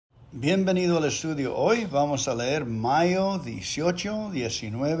Bienvenido al estudio. Hoy vamos a leer Mayo 18,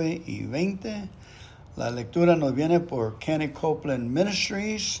 19 y 20. La lectura nos viene por Kenny Copeland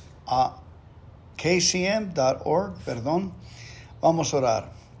Ministries a kcm.org. Vamos a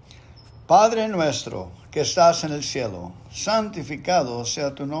orar. Padre nuestro que estás en el cielo, santificado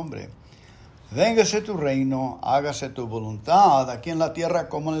sea tu nombre. Véngase tu reino, hágase tu voluntad aquí en la tierra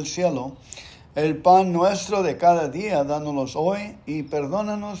como en el cielo. El pan nuestro de cada día, dánolos hoy, y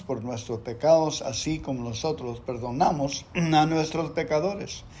perdónanos por nuestros pecados, así como nosotros perdonamos a nuestros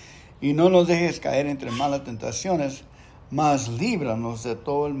pecadores. Y no nos dejes caer entre malas tentaciones, mas líbranos de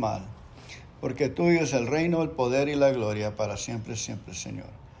todo el mal. Porque tuyo es el reino, el poder y la gloria para siempre, siempre, Señor.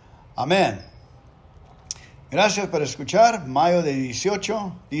 Amén. Gracias por escuchar. Mayo de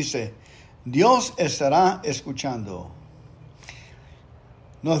 18 dice, Dios estará escuchando.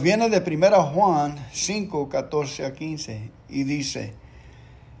 Nos viene de 1 Juan 5, 14 a 15 y dice,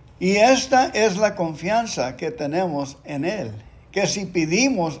 y esta es la confianza que tenemos en Él, que si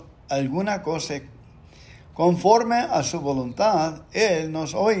pedimos alguna cosa conforme a su voluntad, Él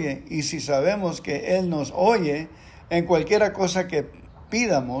nos oye, y si sabemos que Él nos oye en cualquier cosa que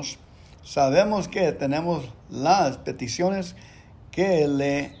pidamos, sabemos que tenemos las peticiones que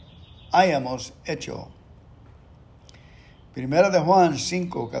le hayamos hecho. 1 de Juan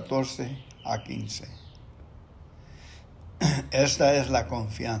 5, 14 a 15. Esta es la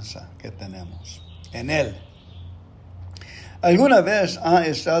confianza que tenemos en Él. ¿Alguna vez ha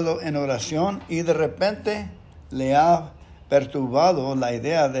estado en oración y de repente le ha perturbado la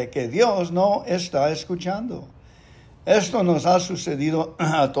idea de que Dios no está escuchando? Esto nos ha sucedido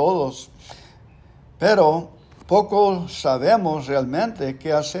a todos, pero poco sabemos realmente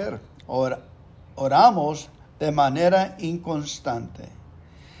qué hacer. Oramos de manera inconstante,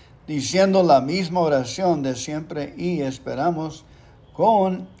 diciendo la misma oración de siempre y esperamos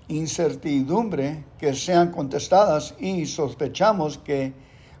con incertidumbre que sean contestadas y sospechamos que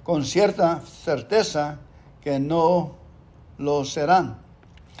con cierta certeza que no lo serán.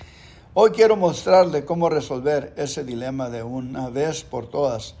 Hoy quiero mostrarle cómo resolver ese dilema de una vez por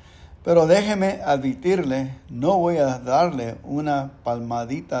todas. Pero déjeme advertirle, no voy a darle una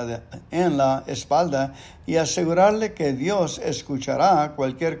palmadita en la espalda y asegurarle que Dios escuchará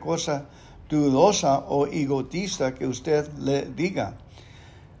cualquier cosa dudosa o egotista que usted le diga.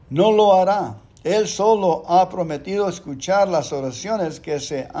 No lo hará. Él solo ha prometido escuchar las oraciones que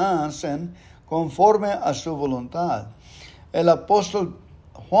se hacen conforme a su voluntad. El apóstol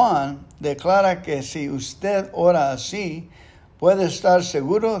Juan declara que si usted ora así, puede estar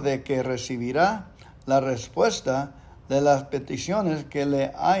seguro de que recibirá la respuesta de las peticiones que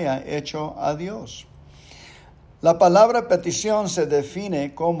le haya hecho a Dios. La palabra petición se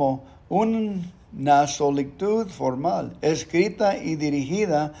define como una solicitud formal, escrita y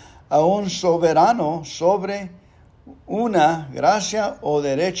dirigida a un soberano sobre una gracia o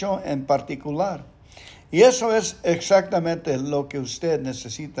derecho en particular. Y eso es exactamente lo que usted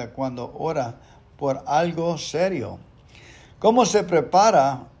necesita cuando ora por algo serio. ¿Cómo se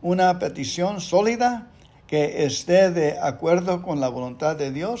prepara una petición sólida que esté de acuerdo con la voluntad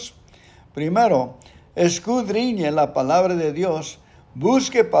de Dios? Primero, escudriñe la palabra de Dios,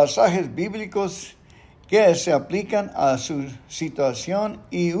 busque pasajes bíblicos que se aplican a su situación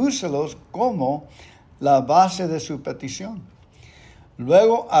y úselos como la base de su petición.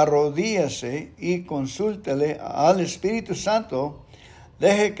 Luego, arrodíllese y consúltele al Espíritu Santo.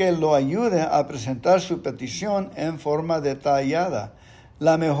 Deje que lo ayude a presentar su petición en forma detallada.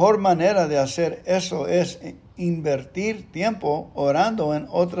 La mejor manera de hacer eso es invertir tiempo orando en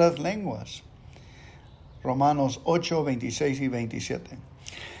otras lenguas. Romanos 8, 26 y 27.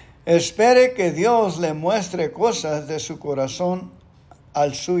 Espere que Dios le muestre cosas de su corazón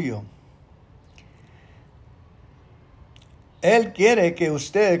al suyo. Él quiere que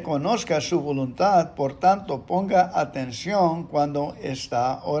usted conozca su voluntad, por tanto, ponga atención cuando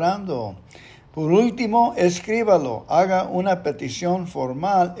está orando. Por último, escríbalo. Haga una petición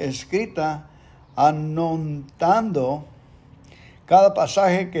formal escrita, anotando cada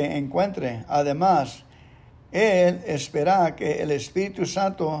pasaje que encuentre. Además, Él espera que el Espíritu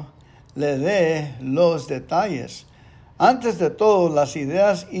Santo le dé los detalles. Antes de todo, las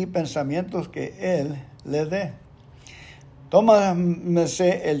ideas y pensamientos que Él le dé.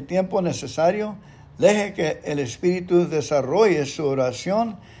 Tómese el tiempo necesario, deje que el Espíritu desarrolle su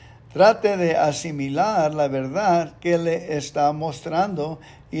oración, trate de asimilar la verdad que le está mostrando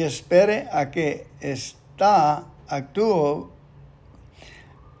y espere a que ésta actúe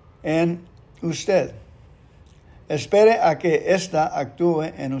en usted. Espere a que ésta actúe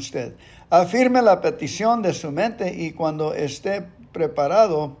en usted. Afirme la petición de su mente y cuando esté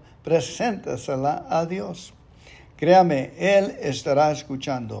preparado preséntasela a Dios. Créame, Él estará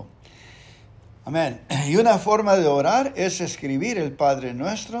escuchando. Amén. Y una forma de orar es escribir el Padre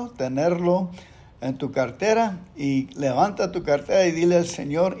Nuestro, tenerlo en tu cartera y levanta tu cartera y dile al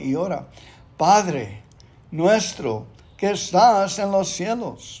Señor y ora. Padre Nuestro que estás en los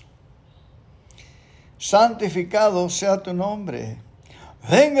cielos, santificado sea tu nombre.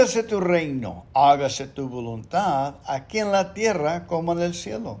 Véngase tu reino, hágase tu voluntad aquí en la tierra como en el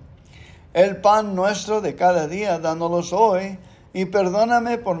cielo. El pan nuestro de cada día, dánoslo hoy, y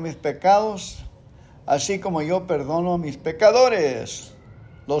perdóname por mis pecados, así como yo perdono a mis pecadores.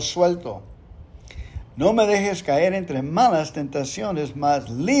 Los suelto. No me dejes caer entre malas tentaciones, mas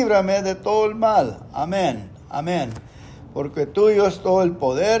líbrame de todo el mal. Amén, amén. Porque tuyo es todo el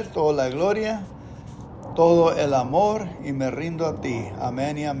poder, toda la gloria, todo el amor, y me rindo a ti.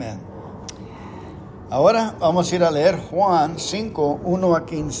 Amén y amén. Ahora vamos a ir a leer Juan 5, 1 a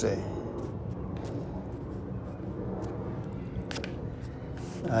 15.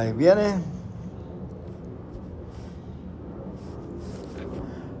 Ahí viene.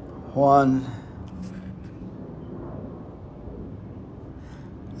 Juan.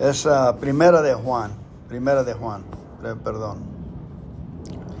 Es primera de Juan. Primera de Juan.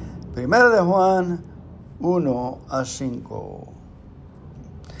 Primera de Juan 1 a 5.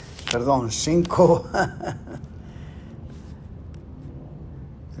 Perdón, 5.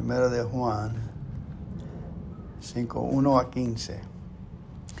 Primera de Juan 5, 1 a 15.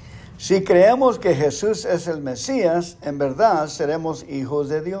 Si creemos que Jesús es el Mesías, en verdad seremos hijos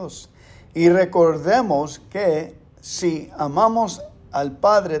de Dios. Y recordemos que si amamos al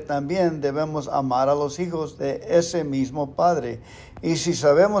Padre, también debemos amar a los hijos de ese mismo Padre. Y si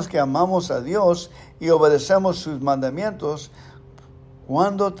sabemos que amamos a Dios y obedecemos sus mandamientos,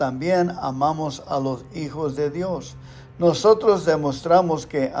 cuando también amamos a los hijos de Dios. Nosotros demostramos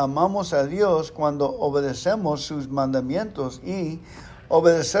que amamos a Dios cuando obedecemos sus mandamientos, y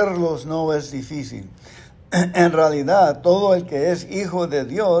obedecerlos no es difícil. En realidad, todo el que es hijo de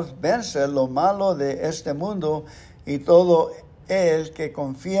Dios vence lo malo de este mundo, y todo el que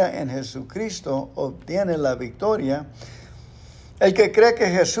confía en Jesucristo obtiene la victoria. El que cree que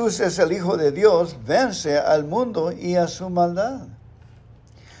Jesús es el Hijo de Dios vence al mundo y a su maldad.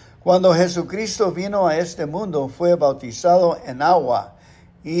 Cuando Jesucristo vino a este mundo, fue bautizado en agua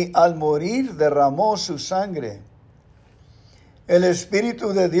y al morir derramó su sangre. El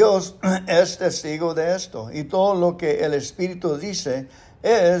Espíritu de Dios es testigo de esto, y todo lo que el Espíritu dice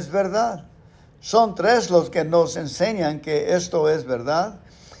es verdad. Son tres los que nos enseñan que esto es verdad: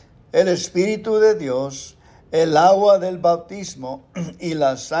 el Espíritu de Dios, el agua del bautismo y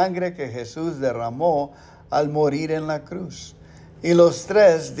la sangre que Jesús derramó al morir en la cruz. Y los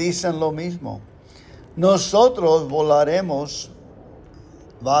tres dicen lo mismo. Nosotros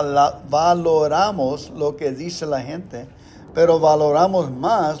valoramos lo que dice la gente, pero valoramos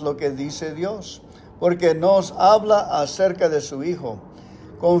más lo que dice Dios, porque nos habla acerca de su Hijo.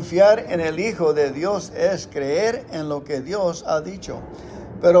 Confiar en el Hijo de Dios es creer en lo que Dios ha dicho.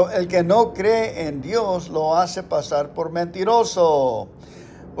 Pero el que no cree en Dios lo hace pasar por mentiroso,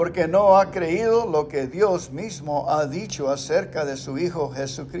 porque no ha creído lo que Dios mismo ha dicho acerca de su Hijo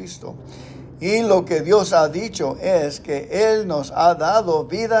Jesucristo. Y lo que Dios ha dicho es que Él nos ha dado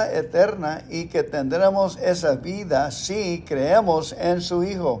vida eterna, y que tendremos esa vida si creemos en su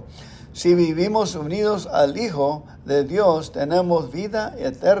Hijo. Si vivimos unidos al Hijo de Dios, tenemos vida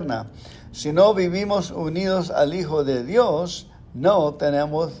eterna. Si no vivimos unidos al Hijo de Dios, no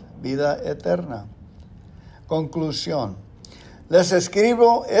tenemos vida eterna. Conclusión. Les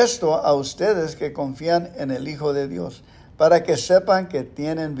escribo esto a ustedes que confían en el Hijo de Dios, para que sepan que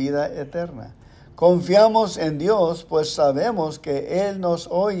tienen vida eterna. Confiamos en Dios, pues sabemos que Él nos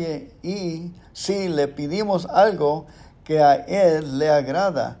oye, y si le pedimos algo que a Él le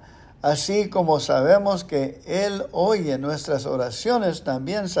agrada, así como sabemos que Él oye nuestras oraciones,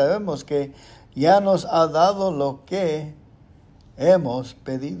 también sabemos que ya nos ha dado lo que hemos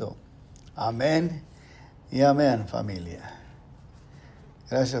pedido. Amén y amén, familia.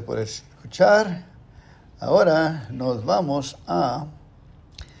 Gracias por escuchar. Ahora nos vamos al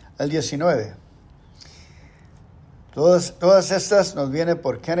 19. Todas estas nos vienen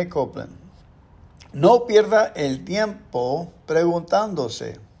por Kenneth Copeland. No pierda el tiempo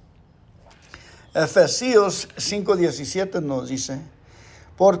preguntándose. Efesios 5:17 nos dice: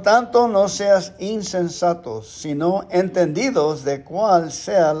 por tanto, no seas insensatos, sino entendidos de cuál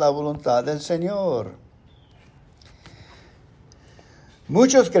sea la voluntad del Señor.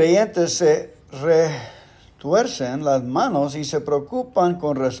 Muchos creyentes se tuercen las manos y se preocupan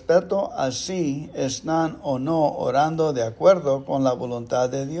con respecto a si están o no orando de acuerdo con la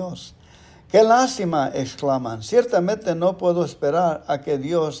voluntad de Dios. ¡Qué lástima!, exclaman. Ciertamente no puedo esperar a que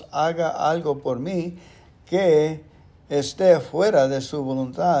Dios haga algo por mí que esté fuera de su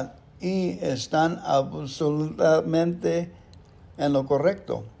voluntad, y están absolutamente en lo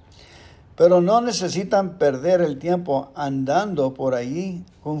correcto. Pero no necesitan perder el tiempo andando por allí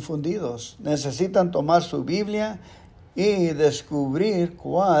confundidos. Necesitan tomar su Biblia y descubrir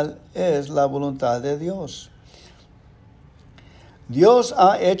cuál es la voluntad de Dios. Dios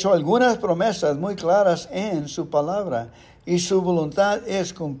ha hecho algunas promesas muy claras en su palabra, y su voluntad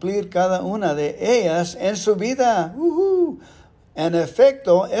es cumplir cada una de ellas en su vida. En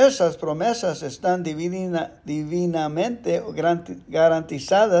efecto, esas promesas están divinamente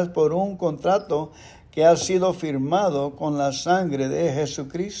garantizadas por un contrato que ha sido firmado con la sangre de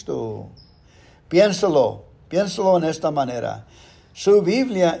Jesucristo. Piénsalo en esta manera. Su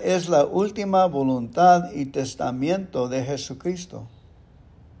Biblia es la última voluntad y testamento de Jesucristo.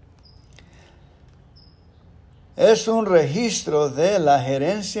 Es un registro de la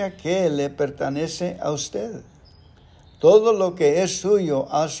herencia que le pertenece a usted. Todo lo que es suyo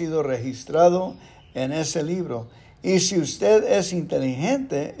ha sido registrado en ese libro. Y si usted es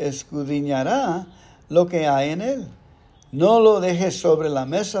inteligente, escudriñará lo que hay en él. No lo deje sobre la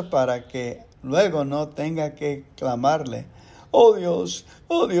mesa para que luego no tenga que clamarle: oh Dios,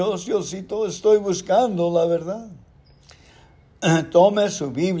 Diosito, estoy buscando la verdad. Tome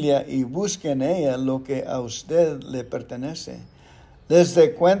su Biblia y busque en ella lo que a usted le pertenece.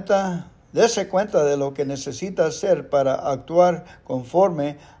 Dese cuenta de lo que necesita hacer para actuar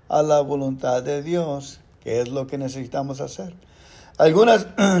conforme a la voluntad de Dios, que es lo que necesitamos hacer. Algunas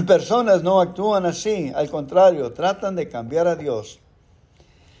personas no actúan así, al contrario, tratan de cambiar a Dios.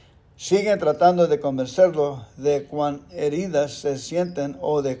 Siguen tratando de convencerlo de cuán heridas se sienten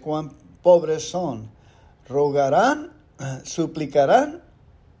o de cuán pobres son. Rogarán, suplicarán,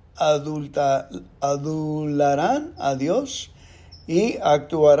 adularán a Dios y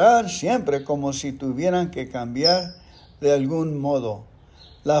actuarán siempre como si tuvieran que cambiar de algún modo.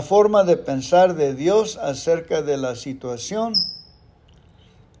 La forma de pensar de Dios acerca de la situación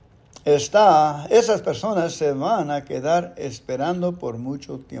esas personas se van a quedar esperando por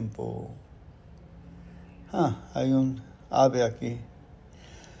mucho tiempo. Hay un ave aquí.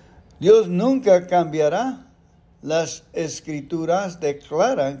 Dios nunca cambiará. Las Escrituras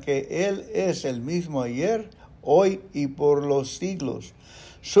declaran que Él es el mismo ayer, hoy y por los siglos.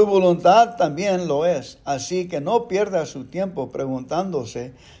 Su voluntad también lo es, así que no pierda su tiempo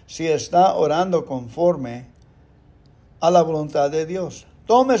preguntándose si está orando conforme a la voluntad de Dios.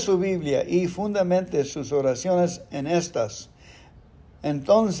 Tome su Biblia y fundamente sus oraciones en estas.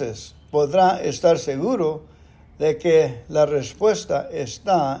 Entonces podrá estar seguro de que la respuesta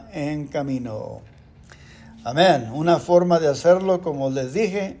está en camino. Amén. Una forma de hacerlo, como les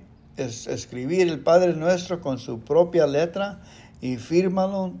dije, es escribir el Padre Nuestro con su propia letra y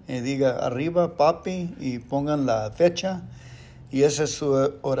fírmalo y diga arriba papi y pongan la fecha, y esa es su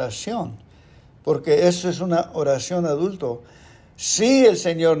oración, porque eso es una oración adulto. Si el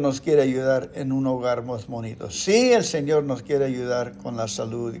Señor nos quiere ayudar en un hogar más bonito, si el Señor nos quiere ayudar con la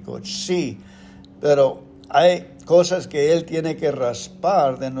salud y coach, sí, pero hay cosas que Él tiene que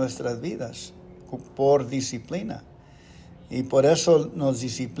raspar de nuestras vidas por disciplina. Y por eso nos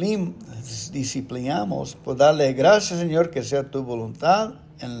disciplinamos, por darle gracias, Señor, que sea tu voluntad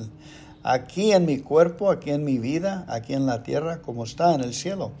aquí en mi cuerpo, aquí en mi vida, aquí en la tierra, como está en el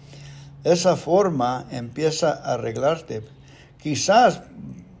cielo. Esa forma empieza a arreglarte. Quizás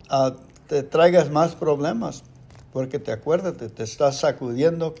te traigas más problemas, porque te estás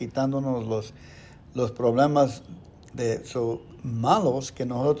sacudiendo, quitándonos los problemas malos que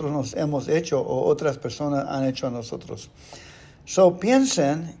nosotros nos hemos hecho o otras personas han hecho a nosotros.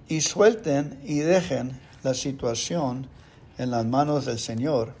 Piensen y suelten y dejen la situación en las manos del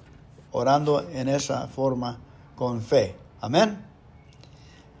Señor, orando en esa forma con fe. Amén.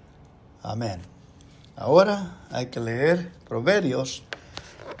 Amén. Ahora hay que leer Proverbios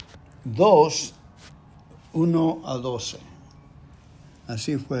 2, 1 a 12.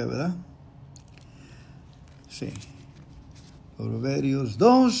 Así fue, ¿verdad? Sí. Proverbios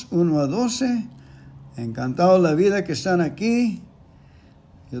 2, 1 a 12. Encantado la vida que están aquí.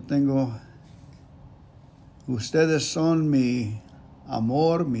 Ustedes son mi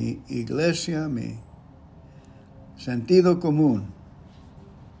amor, mi iglesia, mi sentido común.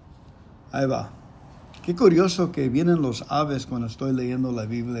 Ahí va. Qué curioso que vienen los aves cuando estoy leyendo la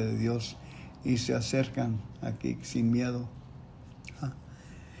Biblia de Dios y se acercan aquí sin miedo.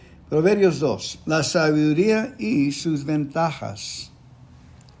 Proverbios 2. La sabiduría y sus ventajas.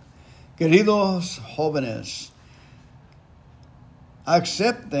 Queridos jóvenes,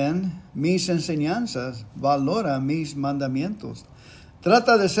 acepten mis enseñanzas, valora mis mandamientos.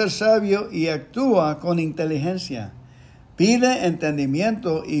 Trata de ser sabio y actúa con inteligencia. Pide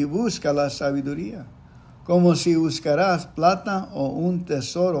entendimiento y busca la sabiduría, como si buscaras plata o un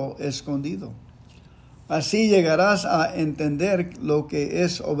tesoro escondido. Así llegarás a entender lo que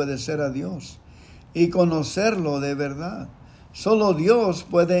es obedecer a Dios y conocerlo de verdad. Solo Dios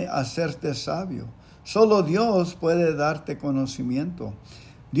puede hacerte sabio. Solo Dios puede darte conocimiento.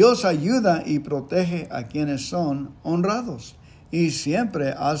 Dios ayuda y protege a quienes son honrados y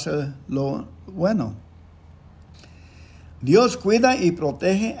siempre hace lo bueno. Dios cuida y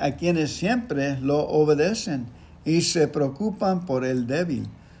protege a quienes siempre lo obedecen y se preocupan por el débil.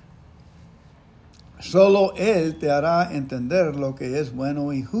 Solo Él te hará entender lo que es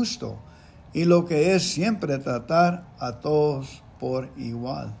bueno y justo y lo que es siempre tratar a todos por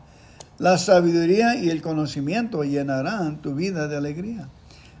igual. La sabiduría y el conocimiento llenarán tu vida de alegría.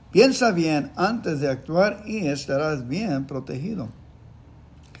 Piensa bien antes de actuar y estarás bien protegido.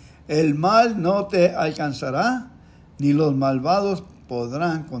 El mal no te alcanzará, ni los malvados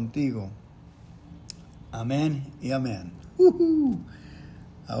podrán contigo. Amén y amén.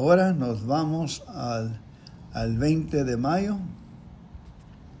 Ahora nos vamos al 20 de mayo.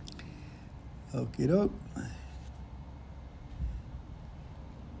 Okirok.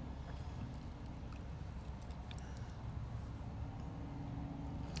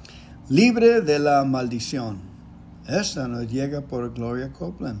 Libre de la maldición. Esta nos llega por Gloria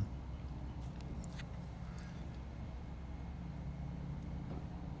Copeland.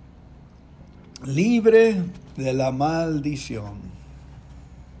 Libre de la maldición.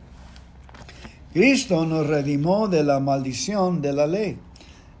 Cristo nos redimió de la maldición de la ley,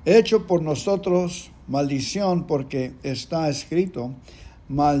 hecho por nosotros maldición porque está escrito,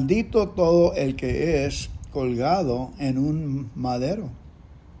 maldito todo el que es colgado en un madero.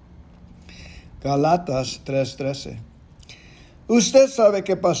 Gálatas 3:13. Usted sabe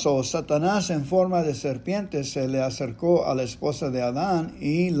qué pasó. Satanás en forma de serpiente se le acercó a la esposa de Adán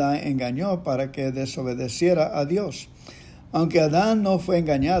y la engañó para que desobedeciera a Dios. Aunque Adán no fue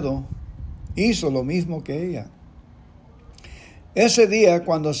engañado, hizo lo mismo que ella. Ese día,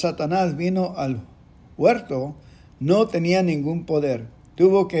 cuando Satanás vino al huerto, no tenía ningún poder.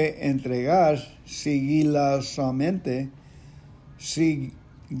 Tuvo que entregar sigilosamente, sin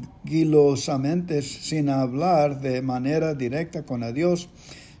hablar de manera directa con Dios,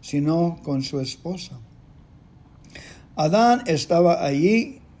 sino con su esposa. Adán estaba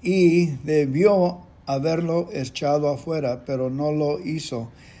allí y debió haberlo echado afuera, pero no lo hizo.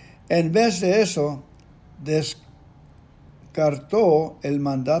 En vez de eso, descartó el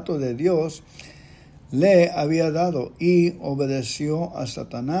mandato de Dios le había dado y obedeció a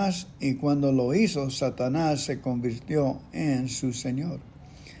Satanás, y cuando lo hizo, Satanás se convirtió en su señor.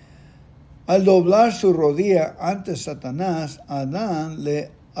 Al doblar su rodilla ante Satanás, Adán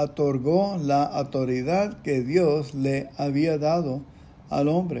le otorgó la autoridad que Dios le había dado al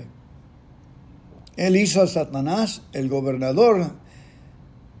hombre. Él hizo a Satanás el gobernador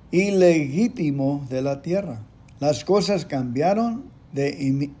ilegítimo de la tierra. Las cosas cambiaron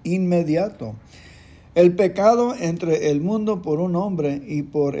de inmediato. El pecado entre el mundo por un hombre y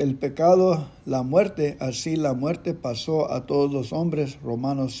por el pecado la muerte, así la muerte pasó a todos los hombres,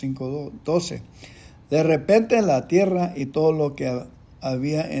 Romanos 5:12. De repente la tierra y todo lo que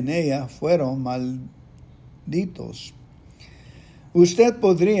había en ella fueron malditos. Usted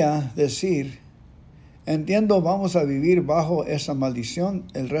podría decir, entiendo, vamos a vivir bajo esa maldición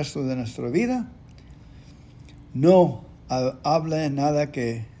el resto de nuestra vida. No hable nada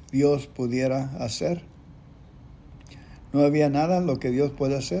que Dios pudiera hacer. No había nada lo que Dios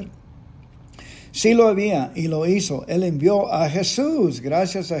puede hacer. Sí lo había y lo hizo. Él envió a Jesús.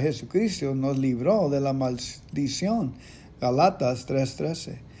 Gracias a Jesucristo nos libró de la maldición. Gálatas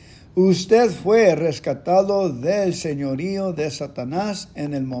 3:13. Usted fue rescatado del señorío de Satanás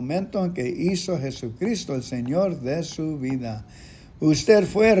en el momento en que hizo Jesucristo el Señor de su vida. Usted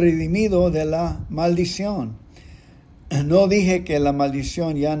fue redimido de la maldición. No dije que la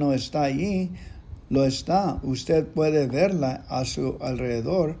maldición ya no está allí, lo está. Usted puede verla a su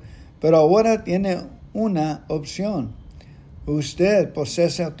alrededor, pero ahora tiene una opción. Usted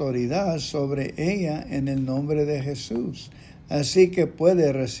posee autoridad sobre ella en el nombre de Jesús, así que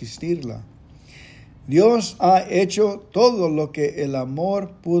puede resistirla. Dios ha hecho todo lo que el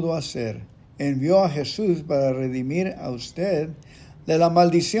amor pudo hacer. Envió a Jesús para redimir a usted de la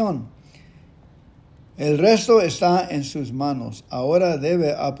maldición. El resto está en sus manos. Ahora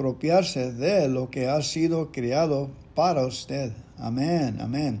debe apropiarse de lo que ha sido creado para usted. Amén,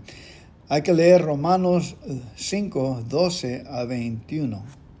 amén. Hay que leer Romanos 5, 12 a 21.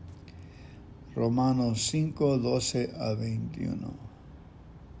 Romanos 5, 12 a 21.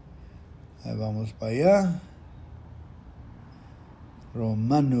 Ahí vamos para allá.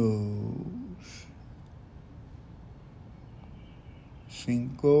 Romanos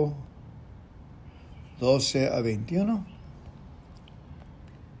 5, 12 a 21.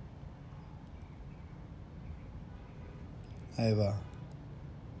 Ahí va.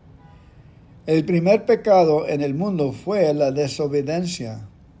 El primer pecado en el mundo fue la desobediencia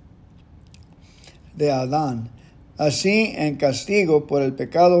de Adán. Así, en castigo por el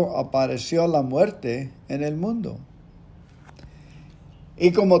pecado apareció la muerte en el mundo.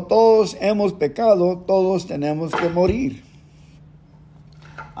 Y como todos hemos pecado, todos tenemos que morir.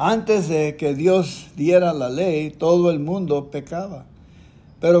 Antes de que Dios diera la ley, todo el mundo pecaba.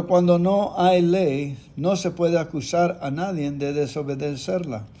 Pero cuando no hay ley, no se puede acusar a nadie de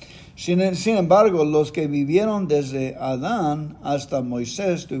desobedecerla. Sin embargo, los que vivieron desde Adán hasta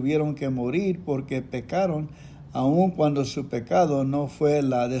Moisés tuvieron que morir porque pecaron, aun cuando su pecado no fue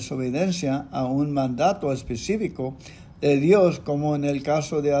la desobediencia a un mandato específico de Dios, como en el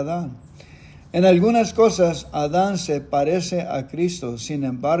caso de Adán. En algunas cosas, Adán se parece a Cristo. Sin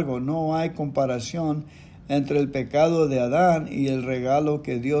embargo, no hay comparación entre el pecado de Adán y el regalo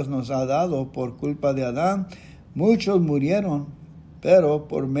que Dios nos ha dado. Por culpa de Adán, muchos murieron, pero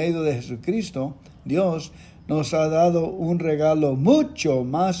por medio de Jesucristo, Dios nos ha dado un regalo mucho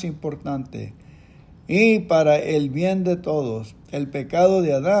más importante. Y para el bien de todos, el pecado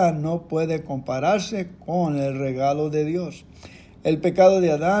de Adán no puede compararse con el regalo de Dios. El pecado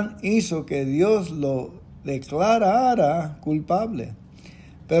de Adán hizo que Dios lo declarara culpable.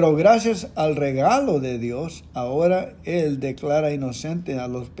 Pero gracias al regalo de Dios, ahora Él declara inocente a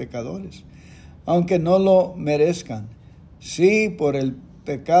los pecadores, aunque no lo merezcan. Sí, por el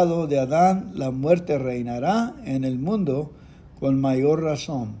pecado de Adán, la muerte reinará en el mundo con mayor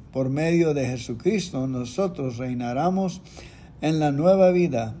razón. Por medio de Jesucristo, nosotros reinaremos en la nueva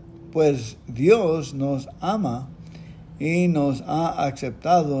vida, pues Dios nos ama y nos ha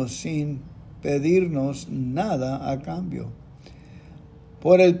aceptado sin pedirnos nada a cambio.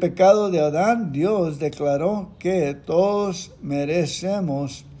 Por el pecado de Adán, Dios declaró que todos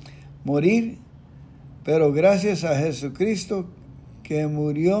merecemos morir, pero gracias a Jesucristo que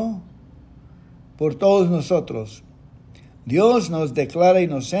murió por todos nosotros, Dios nos declara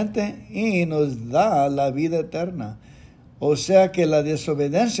inocente y nos da la vida eterna. O sea que la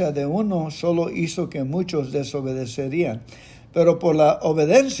desobediencia de uno solo hizo que muchos desobedecerían. Pero por la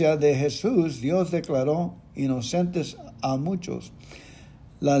obediencia de Jesús, Dios declaró inocentes a muchos.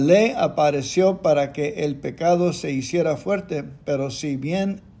 La ley apareció para que el pecado se hiciera fuerte, pero si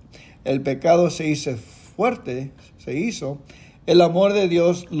bien el pecado se hizo fuerte, el amor de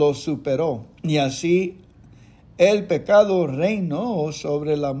Dios lo superó. Y así el pecado reinó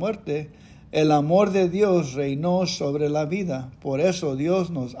sobre la muerte. El amor de Dios reinó sobre la vida. Por eso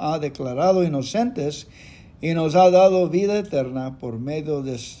Dios nos ha declarado inocentes y nos ha dado vida eterna por medio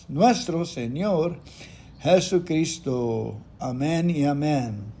de nuestro Señor Jesucristo. Amén y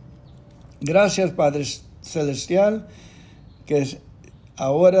amén. Gracias, Padre Celestial, que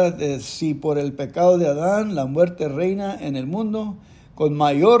ahora, si por el pecado de Adán la muerte reina en el mundo, con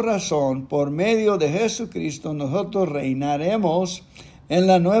mayor razón, por medio de Jesucristo, nosotros reinaremos en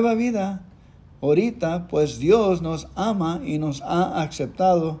la nueva vida. Ahorita, pues Dios nos ama y nos ha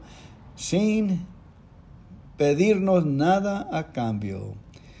aceptado sin pedirnos nada a cambio.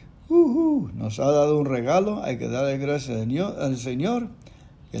 Nos ha dado un regalo, hay que darle gracias al Señor.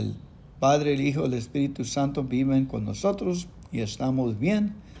 El Padre, el Hijo, el Espíritu Santo viven con nosotros y estamos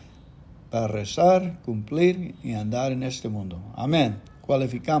bien para rezar, cumplir y andar en este mundo. Amén.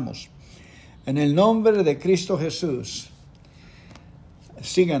 Cualificamos. En el nombre de Cristo Jesús.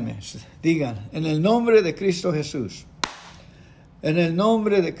 Síganme, digan, en el nombre de Cristo Jesús. En el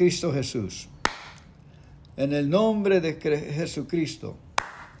nombre de Cristo Jesús. En el nombre de Jesucristo.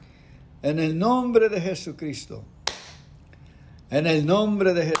 En el nombre de Jesucristo. En el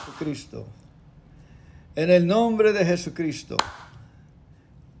nombre de Jesucristo. En el nombre de Jesucristo.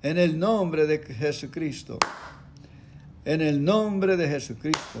 En el nombre de Jesucristo. En el nombre de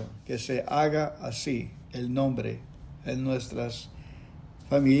Jesucristo. Que se haga así el nombre en nuestras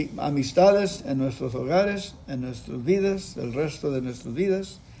amistades, en nuestros hogares, en nuestras vidas, el resto de nuestras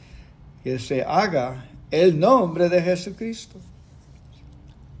vidas. Que se haga el nombre de Jesucristo.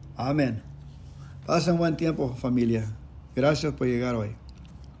 Amén. Pasen buen tiempo, familia. Gracias por llegar hoy.